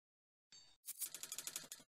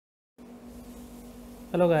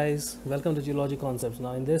Hello guys, welcome to Geology Concepts.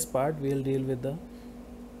 Now in this part we'll deal with the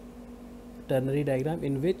ternary diagram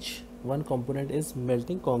in which one component is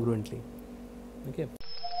melting congruently. Okay.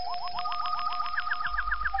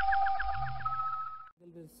 It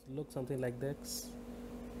will look something like this.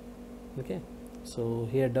 Okay. So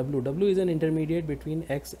here W is an intermediate between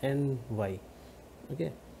X and Y.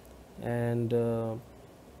 Okay. And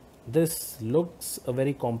this looks a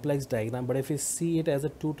very complex diagram, but if you see it as a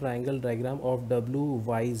two triangle diagram of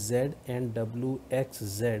WYZ and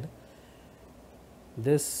WXZ,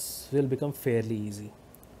 this will become fairly easy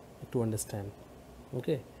to understand.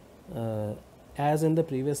 Okay. As in the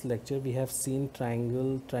previous lecture we have seen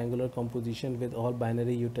triangular composition with all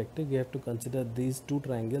binary eutectic. We have to consider these two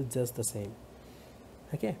triangles just the same.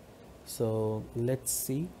 Okay, so let's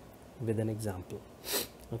see with an example.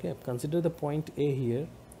 Okay, consider the point A here.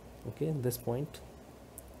 Okay, this point.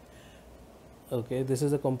 Okay, this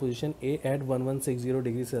is the composition A at 1160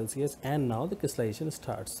 degrees Celsius, and now the crystallization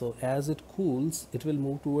starts. So as it cools it will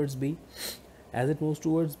move towards B. As it moves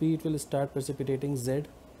towards B it will start precipitating Z.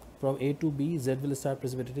 From A to B, Z will start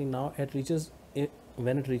precipitating. Now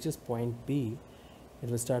when it reaches point B,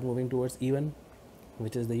 it will start moving towards E1,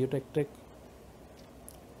 which is the eutectic.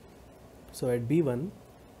 So at B1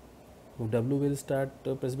 W will start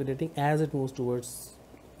precipitating as it moves towards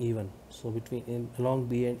E1. So along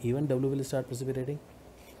B and E1 W will start precipitating.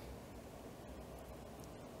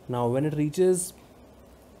 Now when it reaches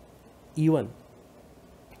E1,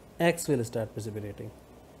 X will start precipitating.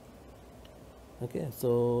 Okay,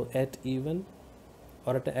 so at E1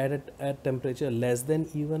 or at temperature less than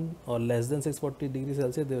E1 or less than 640 degrees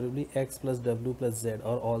Celsius, there will be X plus W plus Z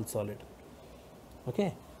or all solid.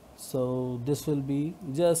 Okay, so this will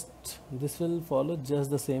follow just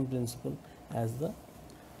the same principle as the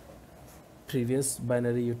previous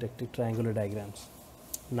binary eutectic triangular diagrams.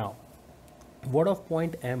 Now what of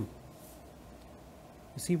point M?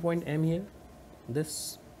 You see point M here,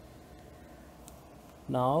 this.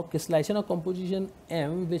 Now crystallization or composition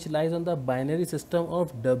M, which lies on the binary system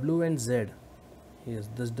of W and Z. Here's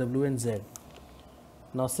this W and Z.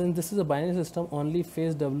 Now since this is a binary system, only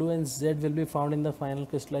phase W and Z will be found in the final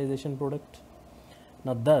crystallization product.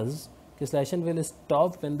 Now thus crystallization will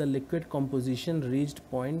stop when the liquid composition reaches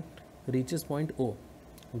point O.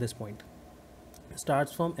 This point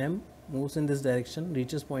starts from M, moves in this direction,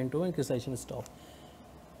 reaches point O, and crystallization stops.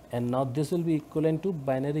 And now this will be equivalent to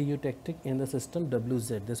binary eutectic in the system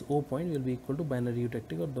WZ. This O point will be equal to binary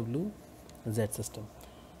eutectic or WZ system.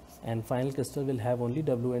 And final crystal will have only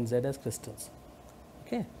W and Z as crystals.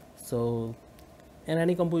 Okay. So, and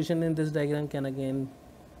any composition in this diagram can again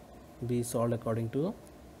be solved according to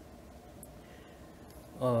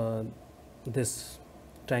this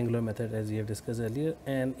triangular method as we have discussed earlier.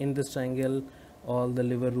 And in this triangle, all the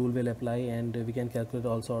liver rule will apply, and we can calculate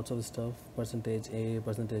all sorts of stuff: percentage A,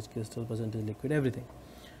 percentage crystal, percentage liquid, everything.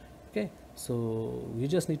 Okay, so you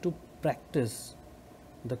just need to practice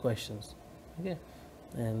the questions. Okay,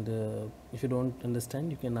 and if you don't understand,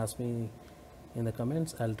 you can ask me in the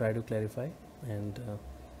comments. I'll try to clarify, and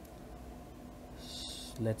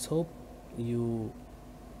let's hope you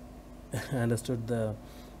understood the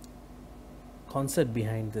concept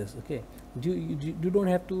behind this. Okay, you don't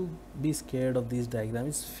have to be scared of these diagrams.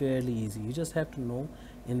 It's fairly easy. You just have to know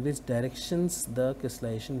in which directions the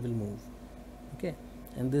crystallization will move. Okay,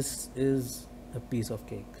 and this is a piece of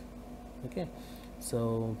cake. Okay,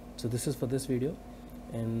 so this is for this video.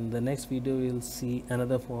 In the next video we'll see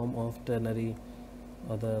another form of ternary,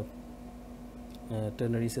 or the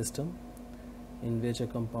ternary system, in which a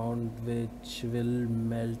compound which will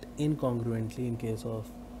melt incongruently in case of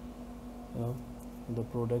the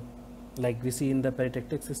product. Like we see in the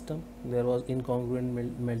peritectic system, there was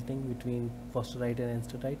incongruent melting between phosphorite and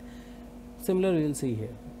enstatite. Similar we will see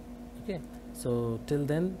here. Okay, so till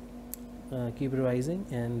then keep revising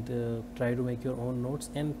and try to make your own notes,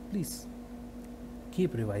 and please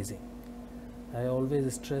keep revising. I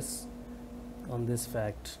always stress on this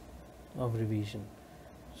fact of revision.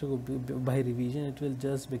 So by revision it will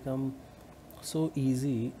just become so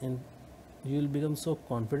easy, and you will become so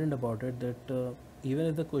confident about it that even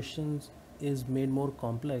if the questions is made more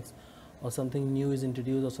complex, or something new is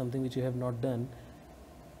introduced, or something which you have not done,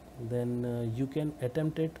 then you can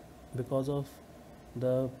attempt it because of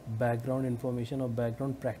the background information or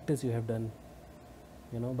background practice you have done,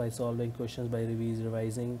 by solving questions, by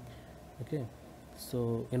revising. Okay,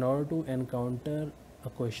 so in order to encounter a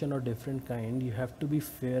question of different kind, you have to be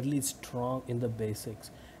fairly strong in the basics,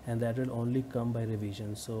 and that will only come by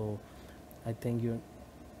revision. So I think you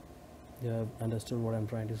have understood what I'm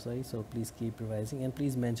trying to say. So please keep revising, and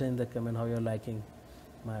please mention in the comment how you're liking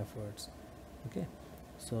my efforts. Okay,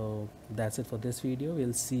 So that's it for this video.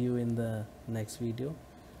 We'll see you in the next video.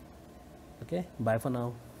 Okay, bye for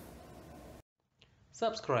now.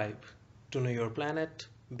 Subscribe to know your planet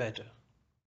better.